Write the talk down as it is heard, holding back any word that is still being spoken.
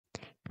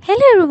Hello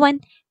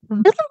everyone,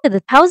 welcome to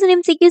the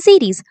 1000 MCQ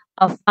series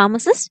of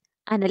Pharmacist,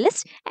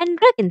 Analyst and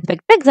Drug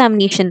Inspector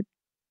Examination.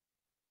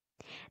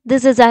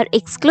 This is our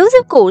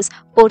exclusive course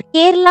for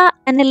Kerala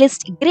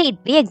Analyst Grade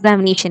 3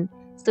 examination.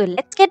 So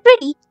let's get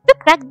ready to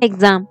crack the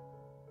exam.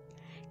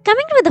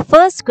 Coming to the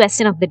first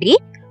question of the day,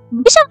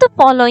 which of the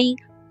following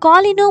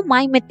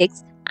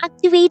cholinomimetics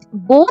activate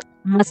both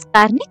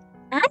muscarinic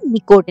and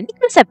nicotinic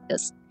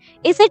receptors?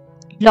 Is it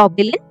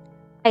globulin,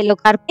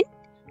 pilocarpine,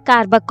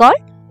 carbachol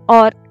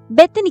or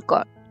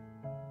bethanechol?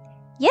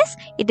 Yes,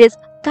 it is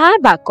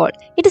carbachol.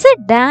 It is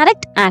a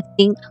direct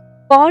acting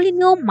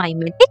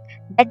cholinomimetic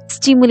that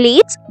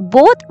stimulates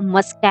both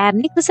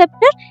muscarinic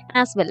receptor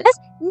as well as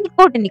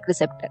nicotinic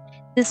receptor.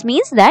 This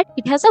means that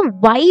it has a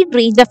wide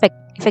range of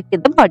effect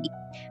in the body,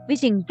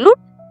 which include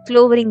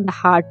lowering the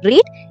heart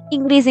rate,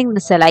 increasing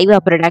the saliva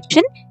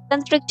production,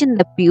 constricting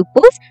the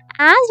pupils,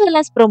 as well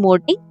as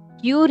promoting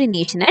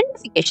urination and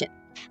defecation.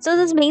 So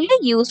this is mainly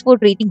used for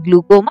treating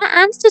glaucoma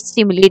and to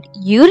stimulate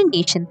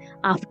urination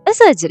after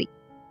surgery.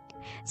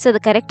 So the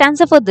correct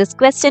answer for this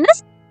question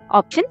is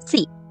option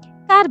C,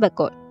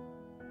 carbachol.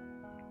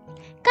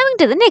 Coming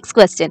to the next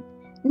question.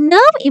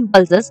 Nerve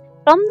impulses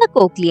from the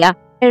cochlea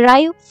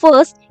arrive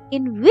first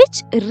in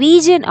which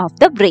region of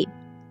the brain?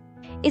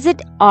 Is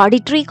it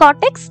auditory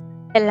cortex,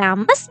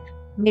 thalamus,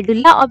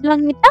 medulla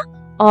oblongata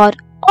or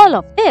all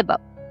of the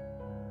above?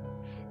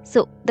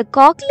 So the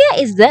cochlea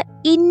is the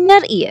inner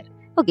ear,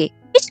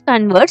 which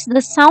converts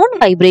the sound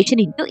vibration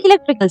into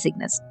electrical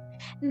signals.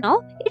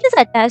 Now it is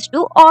attached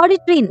to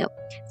auditory nerve.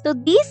 So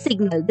these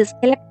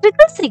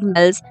electrical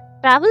signals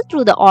travel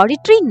through the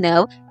auditory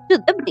nerve to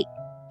the brain.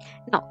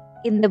 Now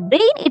in the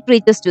brain it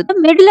reaches to the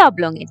medulla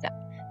oblongata.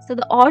 So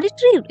the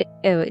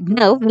auditory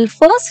nerve will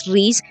first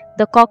reach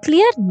the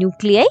cochlear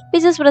nuclei,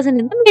 which is present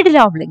in the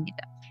medulla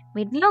oblongata.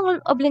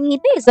 Medulla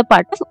oblongata is a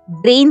part of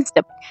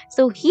brainstem.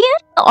 So here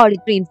the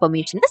auditory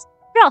information is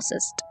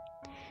processed.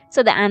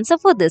 So the answer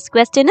for this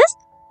question is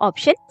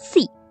option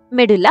C,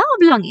 medulla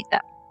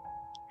oblongata.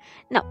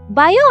 Now,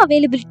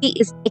 bioavailability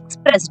is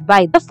expressed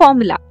by the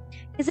formula.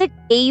 Is it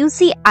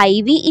AUC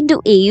IV into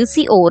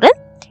AUC oral,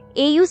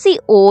 AUC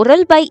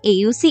oral by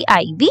AUC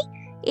IV,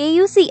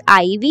 AUC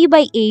IV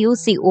by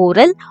AUC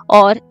oral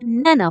or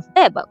none of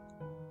the above?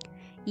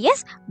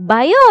 Yes,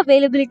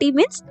 bioavailability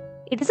means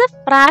it is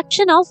a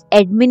fraction of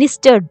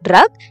administered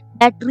drug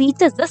that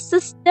reaches the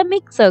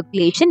systemic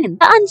circulation in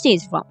the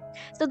unchanged form.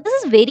 So this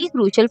is very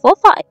crucial for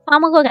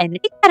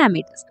pharmacokinetic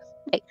parameters.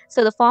 Right.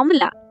 So the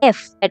formula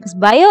F, that is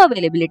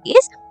bioavailability,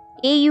 is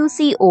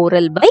AUC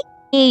oral by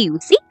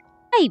AUC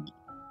IV.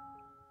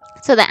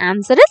 So the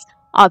answer is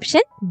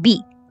option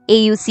B,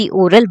 AUC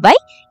oral by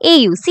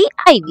AUC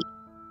IV.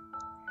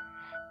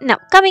 Now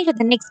coming to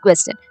the next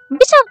question.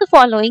 Which of the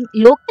following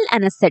local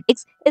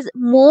anesthetics is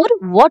more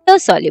water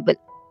soluble?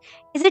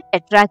 Is it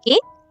tetracaine,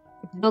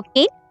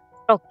 lidocaine,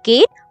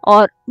 procaine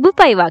or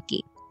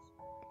bupivacaine?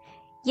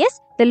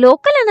 Yes, the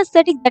local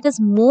anesthetic that is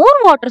more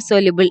water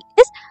soluble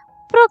is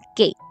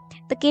procaine.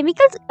 Coming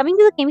to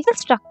the chemical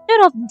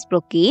structure of this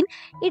procaine,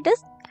 it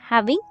is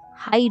having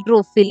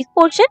hydrophilic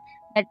portion,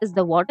 that is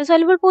the water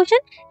soluble portion,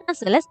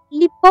 as well as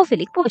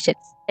lipophilic portion,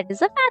 that is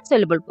the fat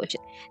soluble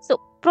portion.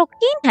 So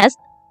procaine has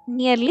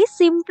nearly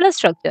simpler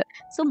structure.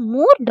 So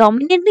more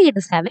dominantly it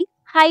is having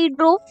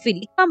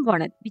hydrophilic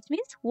component, which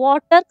means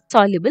water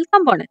soluble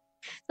component.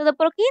 So the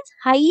protein's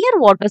higher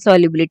water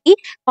solubility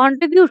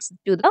contributes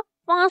to the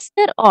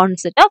faster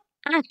onset of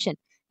action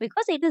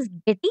because it is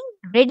getting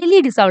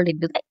readily dissolved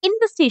into the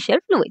interstitial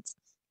fluids.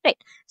 Right.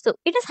 So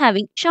it is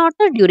having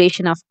shorter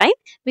duration of time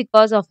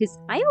because of its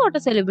high water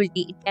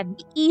solubility. It can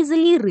be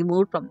easily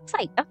removed from the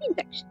site of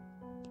infection.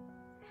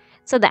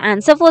 So the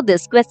answer for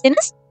this question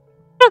is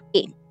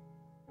procaine.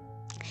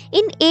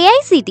 In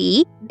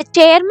AICTE, the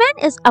chairman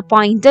is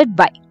appointed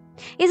by,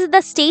 is it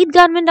the state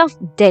government of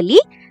Delhi,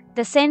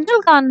 the central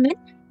government,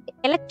 the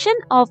election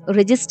of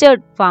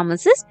registered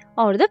pharmacists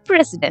or the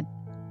president?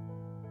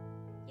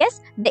 Yes,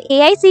 the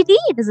AICTE,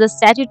 it is a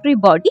statutory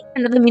body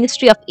under the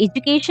Ministry of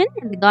Education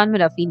in the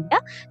Government of India.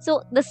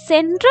 So the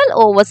central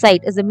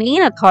oversight is the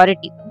main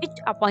authority which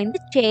appoints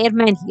the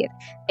chairman here.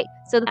 Right.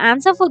 So the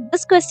answer for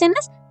this question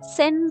is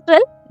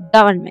central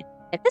government.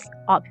 That is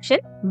option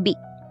B.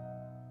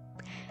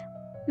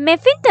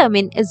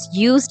 Mephentermine is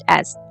used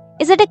as,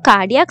 is it a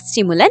cardiac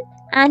stimulant,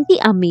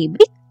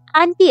 anti-amoebic,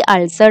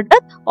 anti-ulcer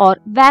drug or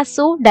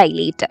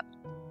vasodilator?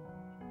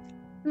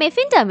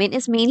 Mephentermine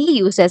is mainly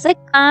used as a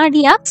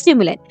cardiac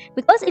stimulant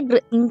because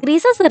it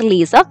increases the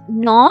release of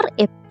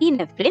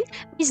norepinephrine,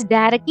 which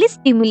directly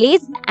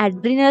stimulates the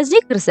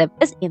adrenergic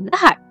receptors in the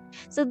heart.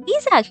 So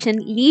these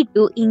actions lead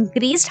to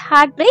increased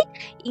heart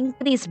rate,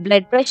 increased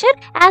blood pressure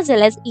as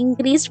well as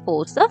increased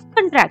force of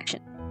contraction.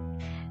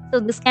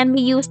 So this can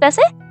be used as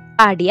a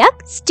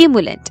cardiac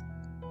stimulant.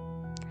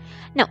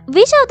 Now,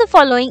 which of the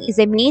following is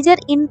a major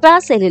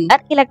intracellular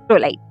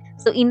electrolyte?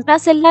 So,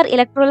 intracellular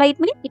electrolyte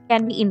means it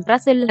can be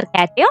intracellular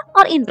cation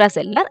or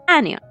intracellular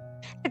anion.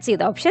 Let's see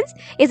the options.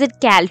 Is it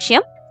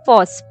calcium,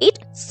 phosphate,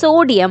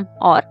 sodium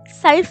or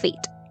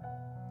sulfate?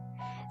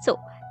 So,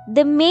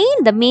 the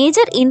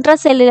major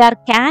intracellular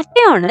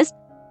cation is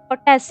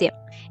potassium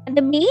and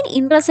the main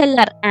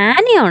intracellular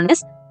anion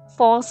is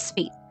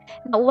phosphate.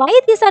 Now, why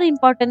these are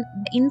important?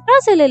 The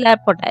intracellular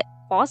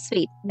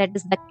phosphate, that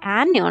is the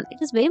anion,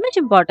 it is very much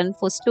important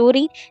for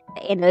storing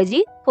the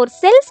energy, for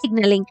cell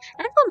signaling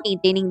and for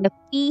maintaining the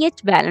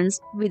pH balance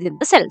within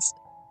the cells.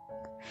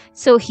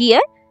 So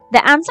here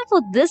the answer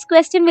for this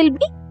question will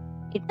be,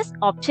 it is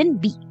option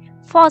B,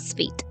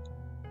 phosphate.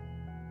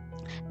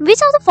 Which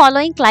of the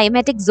following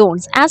climatic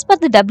zones as per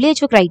the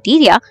WHO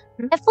criteria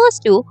refers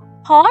to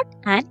hot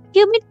and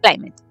humid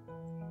climate?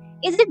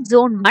 Is it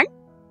zone 1,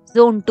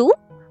 zone 2,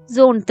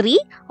 zone 3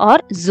 or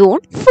zone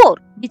 4,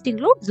 which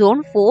includes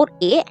zone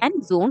 4A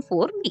and zone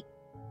 4B?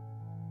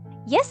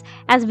 Yes,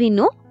 as we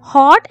know,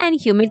 hot and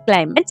humid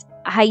climates,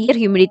 higher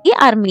humidity,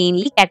 are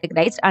mainly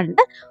categorized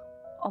under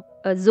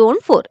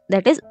zone 4,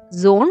 that is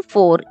zone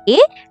 4A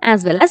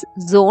as well as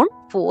zone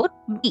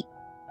 4B.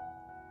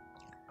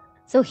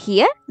 So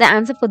here the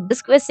answer for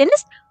this question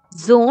is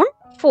zone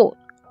 4.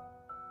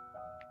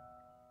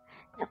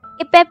 Now,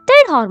 a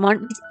peptide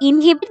hormone which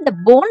inhibits the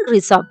bone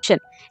resorption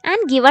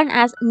and given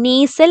as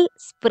nasal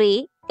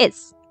spray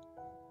is.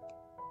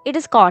 It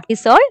is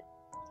cortisol,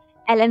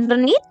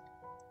 alendronate,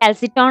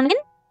 calcitonin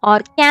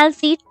or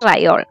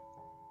calcitriol.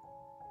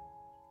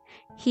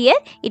 Here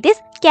it is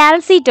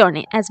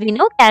calcitonin. As we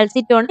know,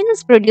 calcitonin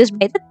is produced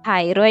by the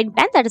thyroid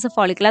gland, that is the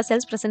follicular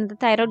cells present in the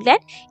thyroid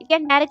gland. It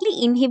can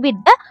directly inhibit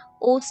the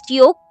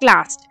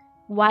osteoclast.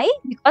 Why?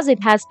 Because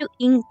it has to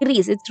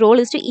increase, its role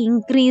is to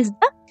increase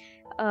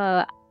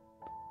the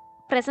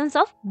presence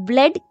of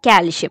blood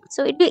calcium.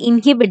 So it will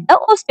inhibit the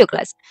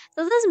osteoclast.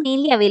 So this is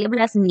mainly available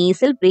as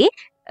nasal spray.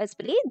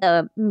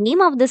 The name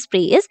of the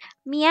spray is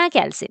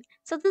miacalcin.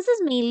 So this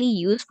is mainly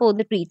used for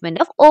the treatment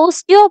of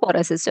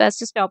osteoporosis, so as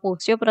to stop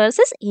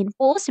osteoporosis in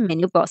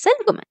postmenopausal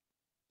women.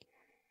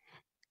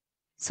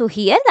 So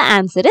here the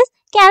answer is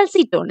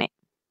calcitonin.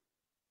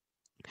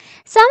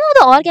 Some of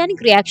the organic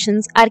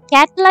reactions are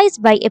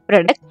catalyzed by a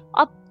product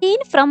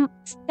obtained from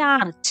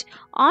starch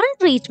on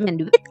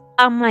treatment with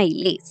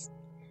amylase.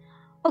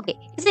 Okay,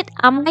 is it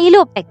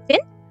amylopectin,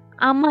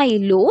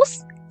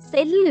 amylose,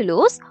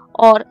 cellulose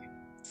or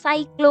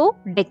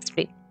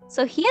cyclodextrin?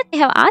 So here they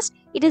have asked,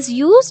 it is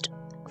used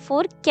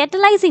for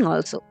catalyzing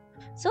also.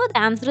 So the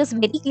answer is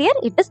very clear,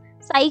 it is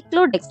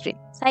cyclodextrin.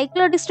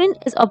 Cyclodextrin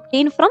is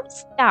obtained from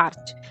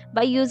starch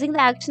by using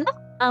the action of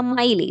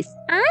amylase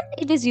and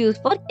it is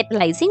used for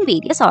catalyzing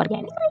various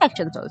organic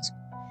reactions also.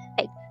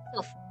 Right.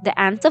 So the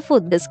answer for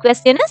this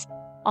question is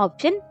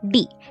option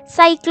D,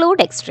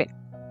 cyclodextrin.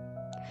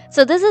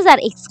 So this is our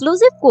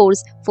exclusive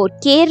course for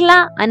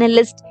Kerala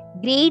Analyst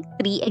Grade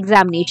 3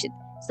 examination.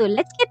 So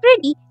let's get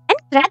ready and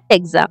crack the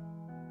exam.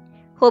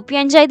 Hope you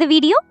enjoy the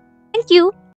video. Thank you.